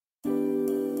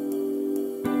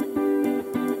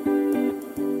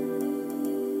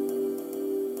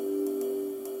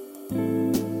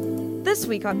This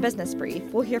week on Business Brief,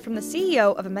 we'll hear from the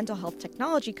CEO of a mental health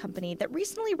technology company that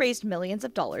recently raised millions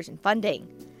of dollars in funding.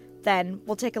 Then,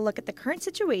 we'll take a look at the current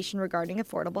situation regarding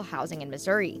affordable housing in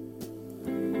Missouri.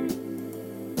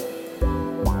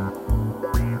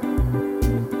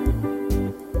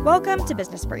 Welcome to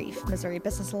Business Brief, Missouri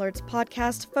Business Alert's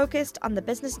podcast focused on the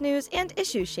business news and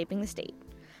issues shaping the state.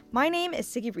 My name is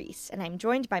Siggy Reese, and I'm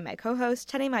joined by my co-host,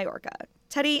 Teddy Mayorga.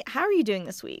 Teddy, how are you doing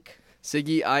this week?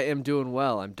 Siggy, I am doing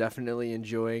well. I'm definitely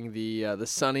enjoying the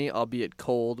sunny, albeit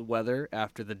cold weather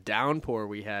after the downpour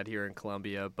we had here in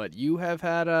Columbia. But you've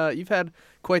had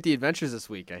quite the adventures this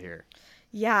week, I hear.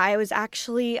 Yeah, I was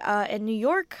actually in New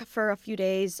York for a few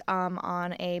days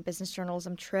on a business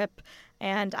journalism trip,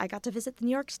 and I got to visit the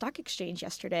New York Stock Exchange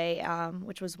yesterday,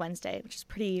 which was Wednesday, which is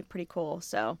pretty cool.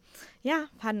 So, yeah,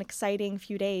 had an exciting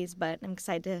few days, but I'm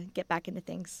excited to get back into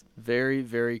things. Very,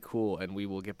 very cool, and we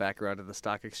will get back around to the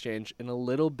Stock Exchange in a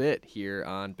little bit here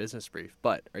on Business Brief.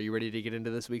 But are you ready to get into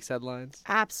this week's headlines?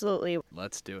 Absolutely.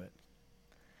 Let's do it.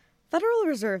 Federal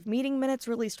Reserve meeting minutes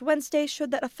released Wednesday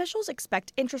showed that officials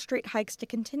expect interest rate hikes to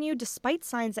continue despite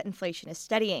signs that inflation is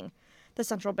steadying. The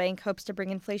central bank hopes to bring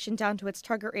inflation down to its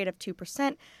target rate of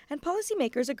 2%, and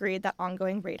policymakers agreed that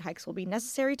ongoing rate hikes will be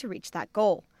necessary to reach that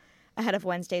goal. Ahead of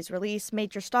Wednesday's release,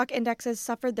 major stock indexes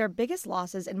suffered their biggest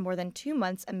losses in more than 2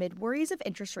 months amid worries of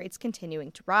interest rates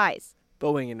continuing to rise.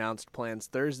 Boeing announced plans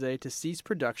Thursday to cease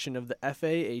production of the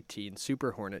FA-18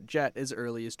 Super Hornet jet as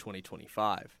early as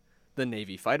 2025. The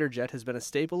Navy fighter jet has been a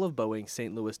staple of Boeing's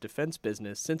St. Louis defense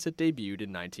business since it debuted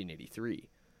in 1983.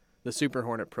 The Super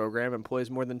Hornet program employs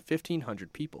more than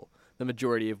 1,500 people, the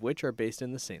majority of which are based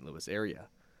in the St. Louis area.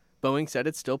 Boeing said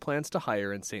it still plans to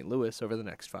hire in St. Louis over the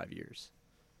next 5 years.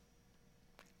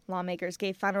 Lawmakers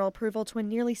gave final approval to a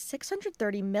nearly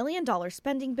 $630 million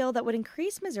spending bill that would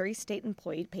increase Missouri state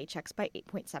employee paychecks by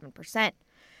 8.7%.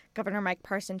 Governor Mike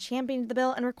Parson championed the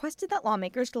bill and requested that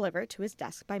lawmakers deliver it to his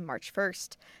desk by March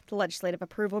 1st. The legislative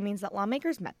approval means that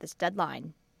lawmakers met this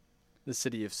deadline. The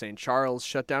city of St. Charles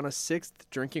shut down a sixth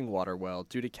drinking water well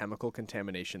due to chemical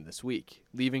contamination this week,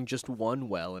 leaving just one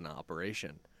well in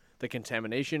operation. The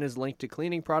contamination is linked to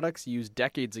cleaning products used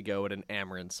decades ago at an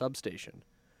Ameren substation.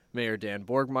 Mayor Dan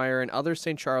Borgmeyer and other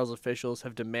St. Charles officials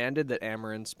have demanded that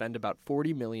Ameren spend about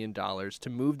 $40 million to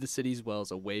move the city's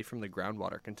wells away from the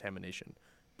groundwater contamination.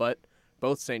 But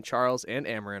both St. Charles and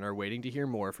Ameren are waiting to hear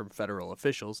more from federal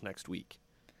officials next week.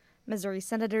 Missouri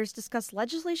senators discussed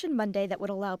legislation Monday that would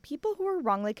allow people who were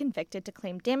wrongly convicted to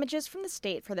claim damages from the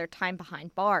state for their time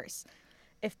behind bars.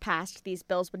 If passed, these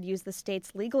bills would use the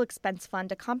state's legal expense fund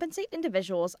to compensate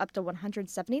individuals up to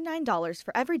 $179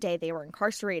 for every day they were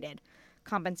incarcerated.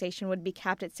 Compensation would be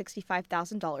capped at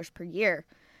 $65,000 per year.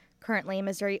 Currently,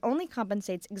 Missouri only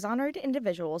compensates exonerated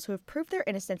individuals who have proved their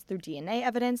innocence through DNA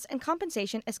evidence, and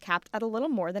compensation is capped at a little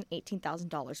more than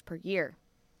 $18,000 per year.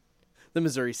 The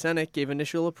Missouri Senate gave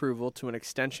initial approval to an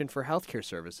extension for health care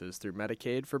services through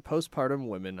Medicaid for postpartum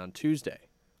women on Tuesday.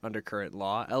 Under current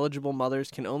law, eligible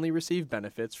mothers can only receive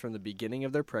benefits from the beginning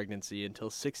of their pregnancy until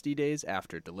 60 days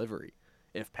after delivery.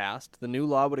 If passed, the new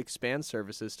law would expand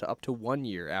services to up to 1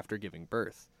 year after giving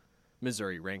birth.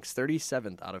 Missouri ranks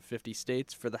 37th out of 50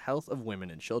 states for the health of women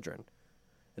and children.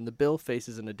 And the bill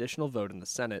faces an additional vote in the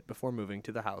Senate before moving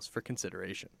to the House for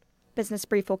consideration. Business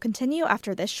Brief will continue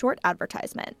after this short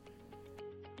advertisement.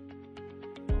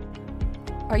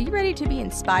 Are you ready to be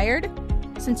inspired?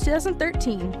 Since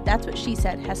 2013, That's What She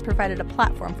Said has provided a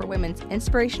platform for women's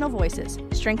inspirational voices,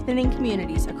 strengthening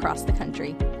communities across the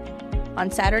country.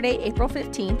 On Saturday, April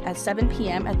 15th at 7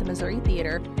 p.m. at the Missouri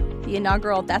Theater, the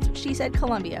inaugural That's What She Said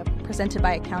Columbia, presented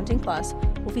by Accounting Plus,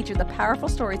 will feature the powerful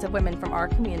stories of women from our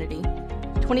community.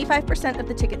 25% of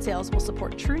the ticket sales will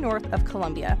support True North of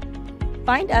Columbia.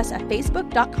 Find us at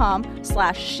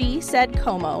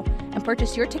facebook.com/SheSaidComo and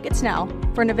purchase your tickets now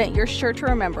for an event you're sure to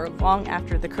remember long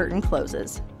after the curtain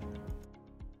closes.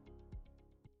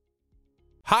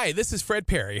 Hi, this is Fred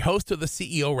Perry, host of the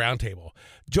CEO Roundtable.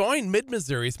 Join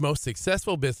Mid-Missouri's most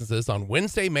successful businesses on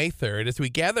Wednesday, May 3rd as we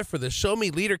gather for the Show Me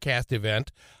Leadercast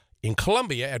event in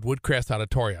Columbia at Woodcrest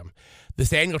Auditorium.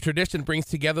 This annual tradition brings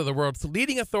together the world's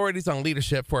leading authorities on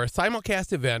leadership for a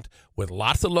simulcast event with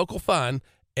lots of local fun,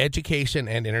 education,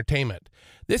 and entertainment.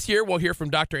 This year, we'll hear from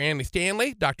Dr. Andy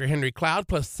Stanley, Dr. Henry Cloud,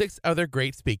 plus 6 other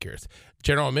great speakers.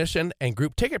 General admission and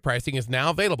group ticket pricing is now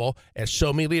available at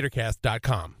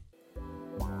showmeleadercast.com.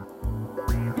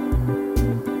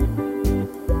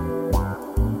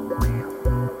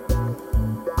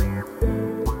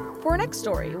 For our next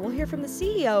story, we'll hear from the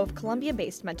CEO of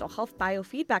Columbia-based mental health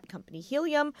biofeedback company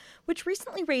Helium, which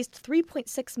recently raised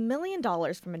 $3.6 million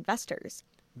from investors.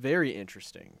 Very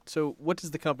interesting. So what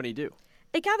does the company do?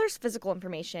 It gathers physical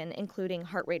information, including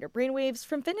heart rate or brainwaves,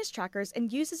 from fitness trackers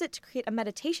and uses it to create a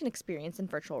meditation experience in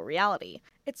virtual reality.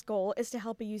 Its goal is to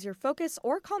help a user focus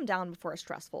or calm down before a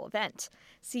stressful event.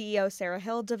 CEO Sarah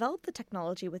Hill developed the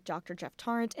technology with Dr. Jeff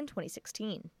Tarrant in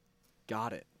 2016.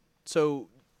 Got it. So,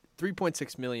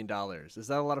 $3.6 million, is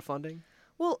that a lot of funding?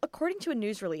 Well, according to a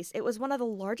news release, it was one of the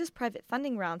largest private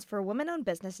funding rounds for a women-owned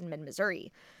business in mid-Missouri.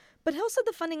 But Hill said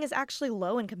the funding is actually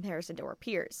low in comparison to her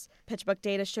peers. PitchBook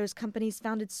data shows companies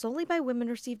founded solely by women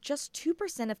received just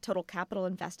 2% of total capital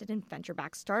invested in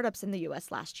venture-backed startups in the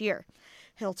U.S. last year.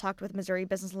 Hill talked with Missouri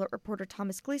Business Alert reporter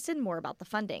Thomas Gleason more about the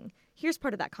funding. Here's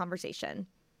part of that conversation.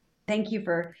 Thank you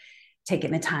for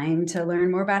taking the time to learn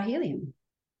more about Helium.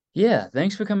 Yeah,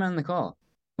 thanks for coming on the call.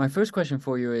 My first question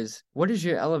for you is, what is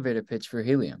your elevator pitch for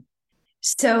Helium?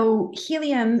 So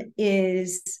Helium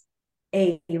is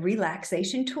a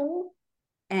relaxation tool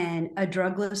and a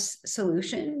drugless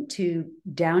solution to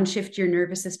downshift your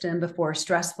nervous system before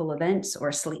stressful events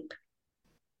or sleep.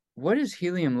 What is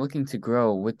Helium looking to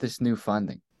grow with this new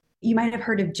funding? You might have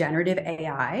heard of generative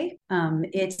AI.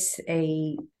 It's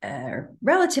a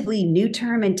relatively new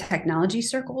term in technology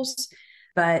circles,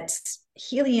 but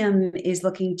Helium is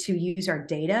looking to use our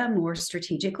data more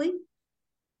strategically.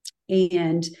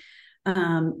 And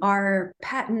our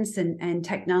patents and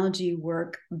technology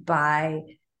work by,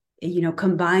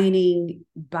 combining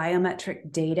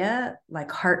biometric data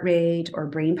like heart rate or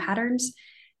brain patterns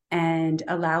and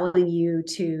allowing you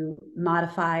to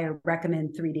modify or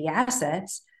recommend 3D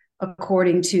assets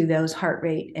according to those heart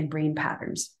rate and brain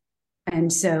patterns.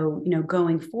 And so,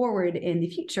 going forward in the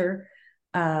future,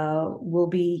 we'll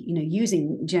be,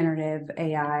 using generative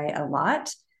AI a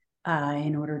lot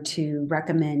in order to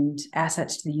recommend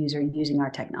assets to the user using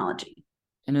our technology.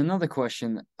 And another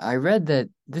question, I read that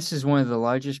this is one of the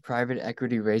largest private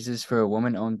equity raises for a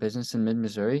woman-owned business in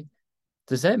mid-Missouri.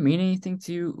 Does that mean anything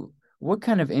to you? What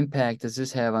kind of impact does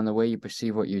this have on the way you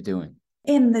perceive what you're doing?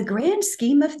 In the grand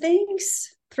scheme of things,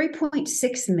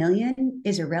 $3.6 million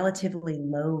is a relatively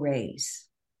low raise,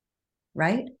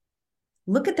 right?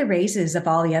 Look at the raises of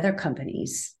all the other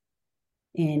companies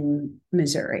in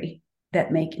Missouri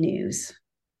that make news,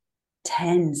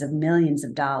 tens of millions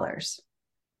of dollars,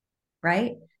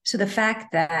 right? So the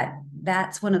fact that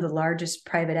that's one of the largest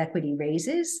private equity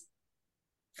raises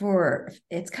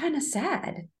it's kind of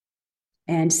sad.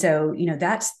 And so,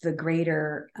 that's the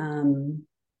greater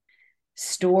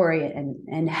story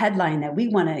and headline that we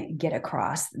want to get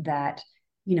across, that,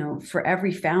 for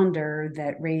every founder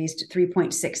that raised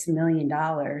 $3.6 million,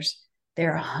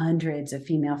 there are hundreds of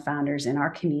female founders in our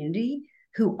community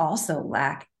who also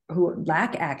lack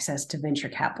access to venture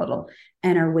capital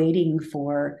and are waiting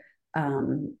for,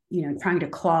 trying to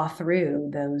claw through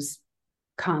those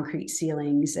concrete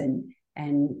ceilings and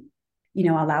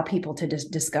allow people to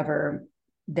discover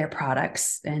their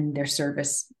products and their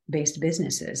service-based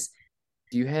businesses.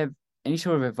 Do you have any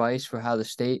sort of advice for how the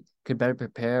state could better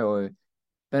prepare or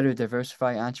better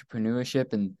diversify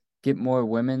entrepreneurship and get more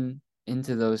women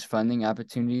into those funding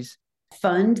opportunities?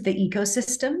 Fund the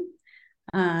ecosystem.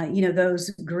 Those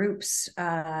groups,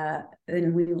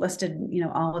 and we listed,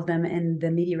 all of them in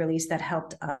the media release that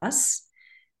helped us.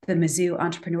 The Mizzou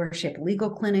Entrepreneurship Legal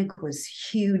Clinic was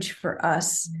huge for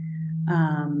us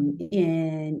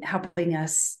in helping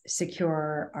us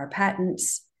secure our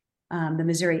patents. The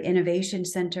Missouri Innovation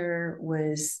Center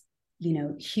was,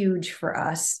 huge for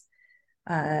us.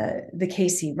 The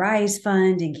Casey Rise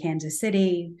Fund in Kansas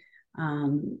City,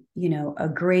 a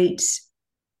great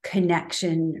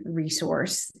connection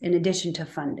resource in addition to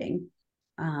funding,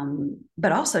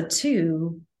 but also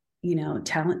too,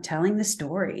 telling the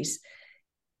stories.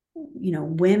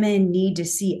 Women need to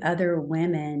see other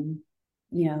women,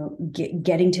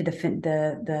 getting to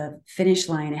the finish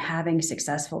line and having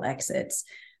successful exits,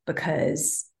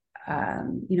 because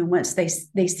once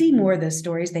they see more of those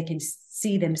stories, they can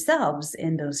see themselves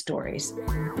in those stories.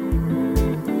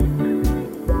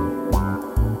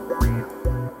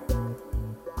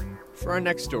 For our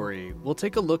next story, we'll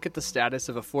take a look at the status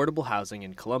of affordable housing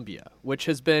in Columbia, which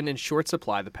has been in short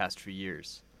supply the past few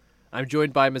years. I'm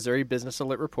joined by Missouri Business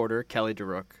Alert reporter Kelly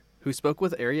DeRook, who spoke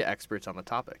with area experts on the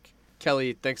topic.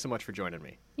 Kelly, thanks so much for joining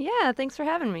me. Yeah, thanks for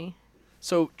having me.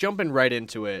 So, jumping right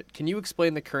into it, can you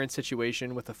explain the current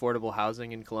situation with affordable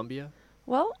housing in Columbia?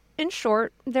 Well, in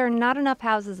short, there are not enough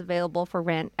houses available for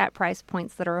rent at price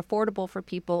points that are affordable for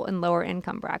people in lower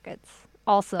income brackets.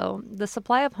 Also, the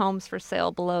supply of homes for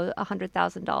sale below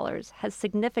 $100,000 has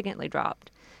significantly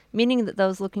dropped, meaning that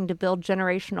those looking to build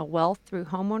generational wealth through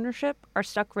homeownership are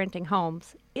stuck renting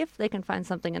homes if they can find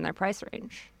something in their price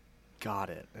range.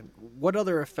 Got it. And what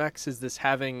other effects is this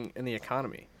having in the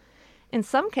economy? In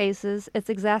some cases, it's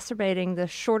exacerbating the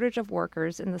shortage of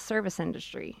workers in the service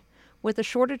industry. With a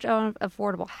shortage of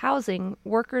affordable housing,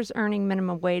 workers earning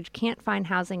minimum wage can't find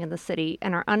housing in the city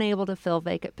and are unable to fill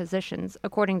vacant positions,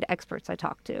 according to experts I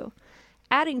talked to.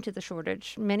 Adding to the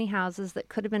shortage, many houses that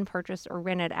could have been purchased or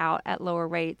rented out at lower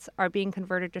rates are being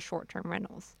converted to short-term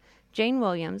rentals. Jane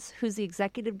Williams, who's the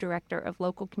executive director of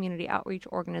local community outreach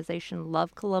organization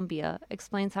Love Columbia,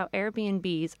 explains how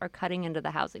Airbnbs are cutting into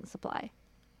the housing supply.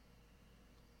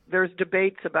 There's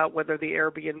debates about whether the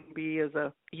Airbnb is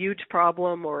a huge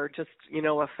problem or just,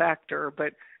 a factor,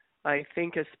 but I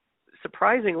think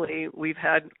surprisingly, we've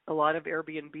had a lot of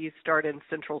Airbnbs start in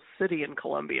Central City in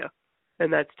Columbia,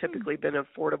 and that's typically been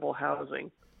affordable housing.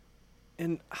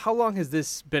 And how long has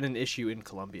this been an issue in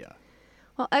Columbia?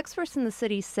 Well, experts in the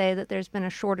city say that there's been a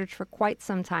shortage for quite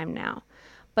some time now,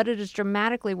 but it has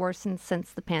dramatically worsened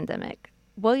since the pandemic.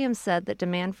 Williams said that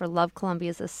demand for Love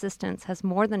Columbia's assistance has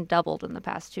more than doubled in the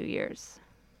past 2 years.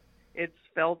 It's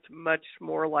felt much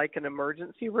more like an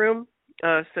emergency room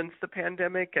since the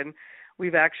pandemic, and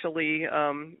we've actually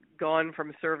gone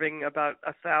from serving about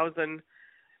 1,000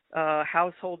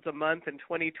 households a month in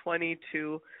 2020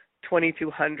 to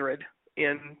 2,200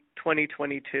 in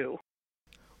 2022.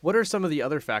 What are some of the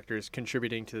other factors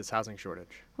contributing to this housing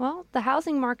shortage? Well, the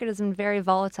housing market has been very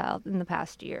volatile in the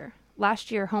past year.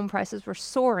 Last year, home prices were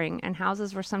soaring and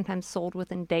houses were sometimes sold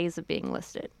within days of being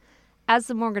listed. As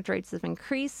the mortgage rates have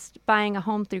increased, buying a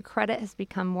home through credit has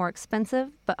become more expensive,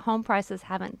 but home prices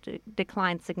haven't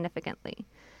declined significantly.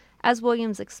 As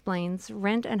Williams explains,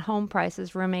 rent and home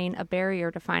prices remain a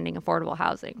barrier to finding affordable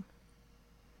housing.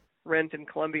 Rent in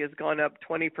Columbia has gone up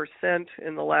 20%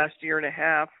 in the last year and a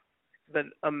half. The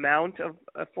amount of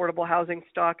affordable housing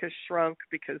stock has shrunk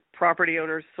because property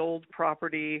owners sold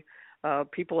property.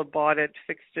 People have bought it,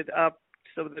 fixed it up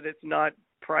so that it's not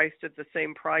priced at the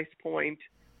same price point.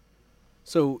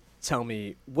 So tell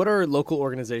me, what are local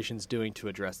organizations doing to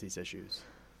address these issues?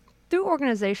 Through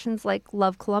organizations like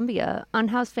Love Columbia,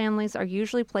 unhoused families are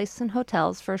usually placed in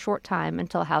hotels for a short time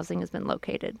until housing has been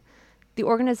located. The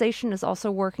organization is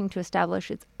also working to establish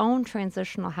its own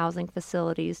transitional housing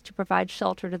facilities to provide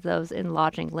shelter to those in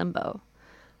lodging limbo.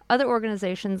 Other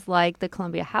organizations like the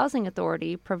Columbia Housing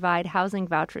Authority provide housing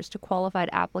vouchers to qualified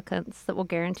applicants that will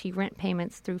guarantee rent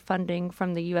payments through funding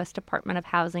from the U.S. Department of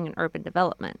Housing and Urban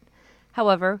Development.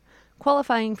 However,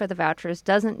 qualifying for the vouchers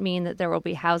doesn't mean that there will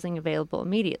be housing available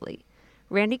immediately.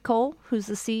 Randy Cole, who's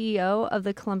the CEO of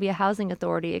the Columbia Housing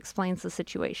Authority, explains the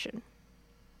situation.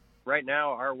 Right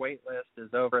now, our wait list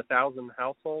is over 1,000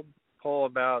 households, pull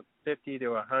about 50 to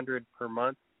 100 per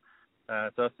month.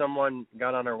 So if someone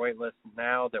got on our wait list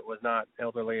now that was not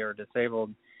elderly or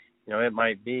disabled, it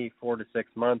might be 4 to 6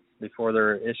 months before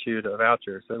they're issued a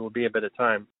voucher. So it will be a bit of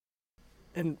time.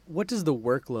 And what does the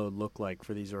workload look like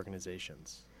for these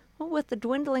organizations? Well, with the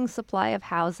dwindling supply of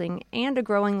housing and a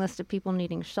growing list of people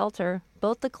needing shelter,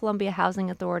 both the Columbia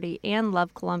Housing Authority and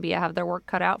Love Columbia have their work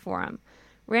cut out for them.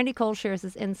 Randy Cole shares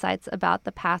his insights about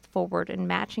the path forward in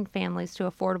matching families to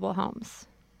affordable homes.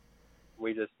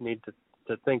 We just need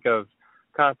to think of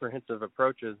comprehensive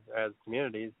approaches as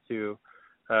communities to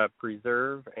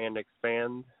preserve and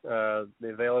expand the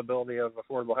availability of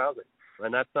affordable housing.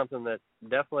 And that's something that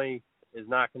definitely is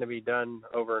not going to be done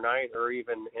overnight or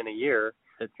even in a year.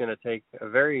 It's going to take a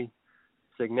very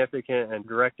significant and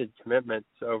directed commitments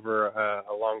over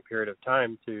a long period of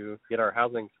time to get our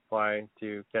housing supply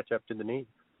to catch up to the needs.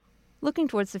 Looking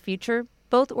towards the future,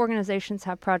 both organizations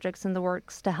have projects in the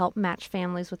works to help match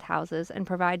families with houses and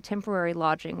provide temporary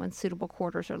lodging when suitable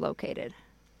quarters are located.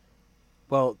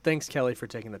 Well, thanks, Kelly, for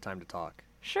taking the time to talk.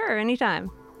 Sure,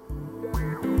 anytime.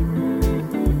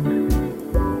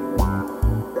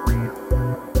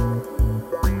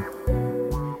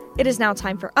 It is now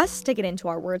time for us to get into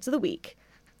our words of the week.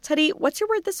 Teddy, what's your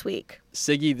word this week?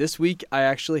 Siggy, this week I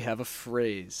actually have a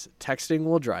phrase, texting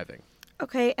while driving.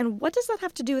 Okay, and what does that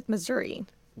have to do with Missouri?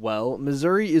 Well,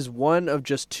 Missouri is one of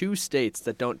just 2 states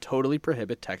that don't totally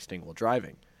prohibit texting while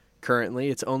driving. Currently,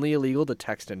 it's only illegal to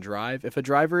text and drive if a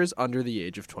driver is under the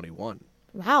age of 21.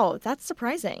 Wow, that's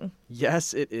surprising.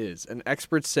 Yes, it is, and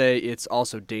experts say it's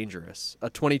also dangerous.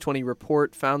 A 2020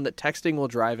 report found that texting while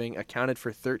driving accounted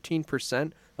for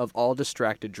 13% of all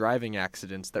distracted driving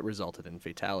accidents that resulted in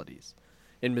fatalities.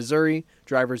 In Missouri,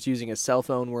 drivers using a cell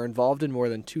phone were involved in more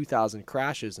than 2,000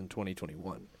 crashes in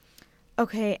 2021.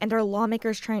 Okay, and are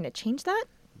lawmakers trying to change that?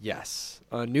 Yes.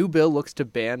 A new bill looks to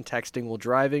ban texting while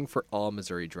driving for all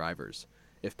Missouri drivers.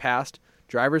 If passed,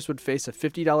 drivers would face a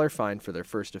 $50 fine for their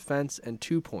first offense and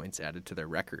 2 points added to their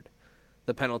record.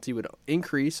 The penalty would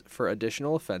increase for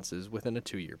additional offenses within a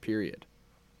 2-year period.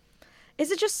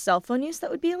 Is it just cell phone use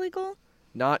that would be illegal?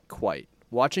 Not quite.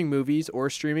 Watching movies or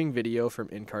streaming video from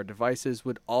in-car devices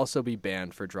would also be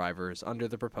banned for drivers under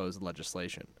the proposed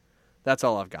legislation. That's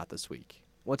all I've got this week.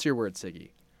 What's your word,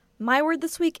 Siggy? My word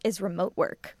this week is remote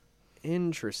work.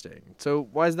 Interesting. So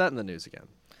why is that in the news again?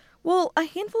 Well, a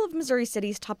handful of Missouri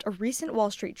cities topped a recent Wall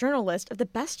Street Journal list of the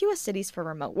best U.S. cities for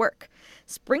remote work.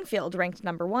 Springfield ranked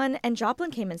number 1, and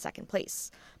Joplin came in second place.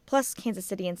 Plus, Kansas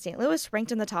City and St. Louis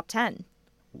ranked in the top 10.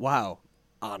 Wow.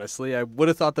 Honestly, I would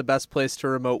have thought the best place to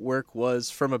remote work was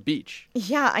from a beach.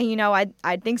 Yeah,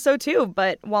 I'd think so too.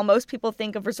 But while most people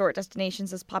think of resort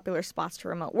destinations as popular spots to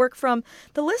remote work from,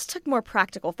 the list took more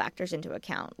practical factors into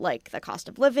account, like the cost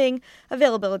of living,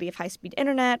 availability of high-speed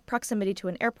internet, proximity to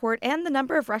an airport, and the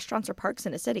number of restaurants or parks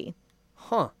in a city.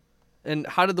 Huh. And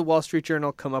how did the Wall Street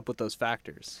Journal come up with those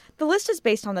factors? The list is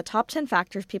based on the top 10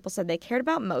 factors people said they cared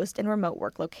about most in remote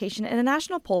work location in a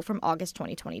national poll from August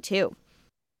 2022.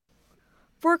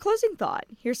 For a closing thought,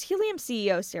 here's Helium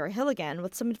CEO Sarah Hill again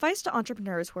with some advice to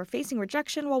entrepreneurs who are facing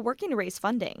rejection while working to raise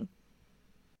funding.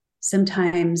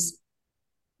 Sometimes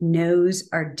no's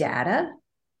are data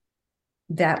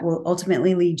that will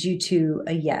ultimately lead you to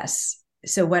a yes.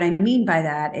 So what I mean by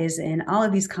that is in all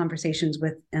of these conversations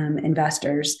with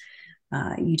investors,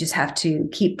 you just have to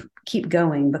keep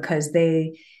going because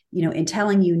they, in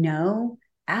telling you no,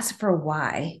 ask for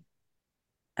why.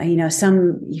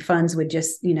 Some funds would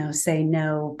just, say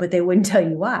no, but they wouldn't tell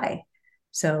you why.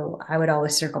 So I would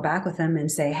always circle back with them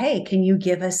and say, hey, can you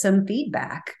give us some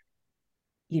feedback?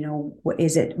 What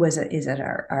is it? Is it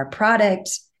our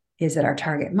product? Is it our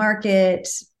target market?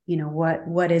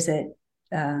 What is it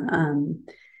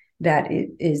that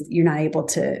is you're not able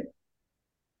to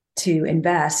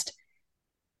invest?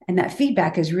 And that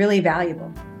feedback is really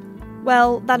valuable.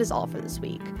 Well, that is all for this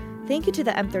week. Thank you to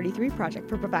the M33 Project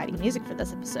for providing music for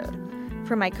this episode.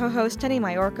 For my co-host Tenny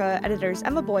Majorca, editors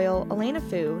Emma Boyle, Elena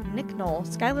Fu, Nick Knoll,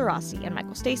 Skylar Rossi, and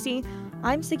Michael Stacy,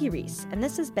 I'm Siggy Reese, and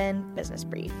this has been Business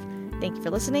Brief. Thank you for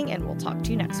listening, and we'll talk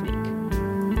to you next week.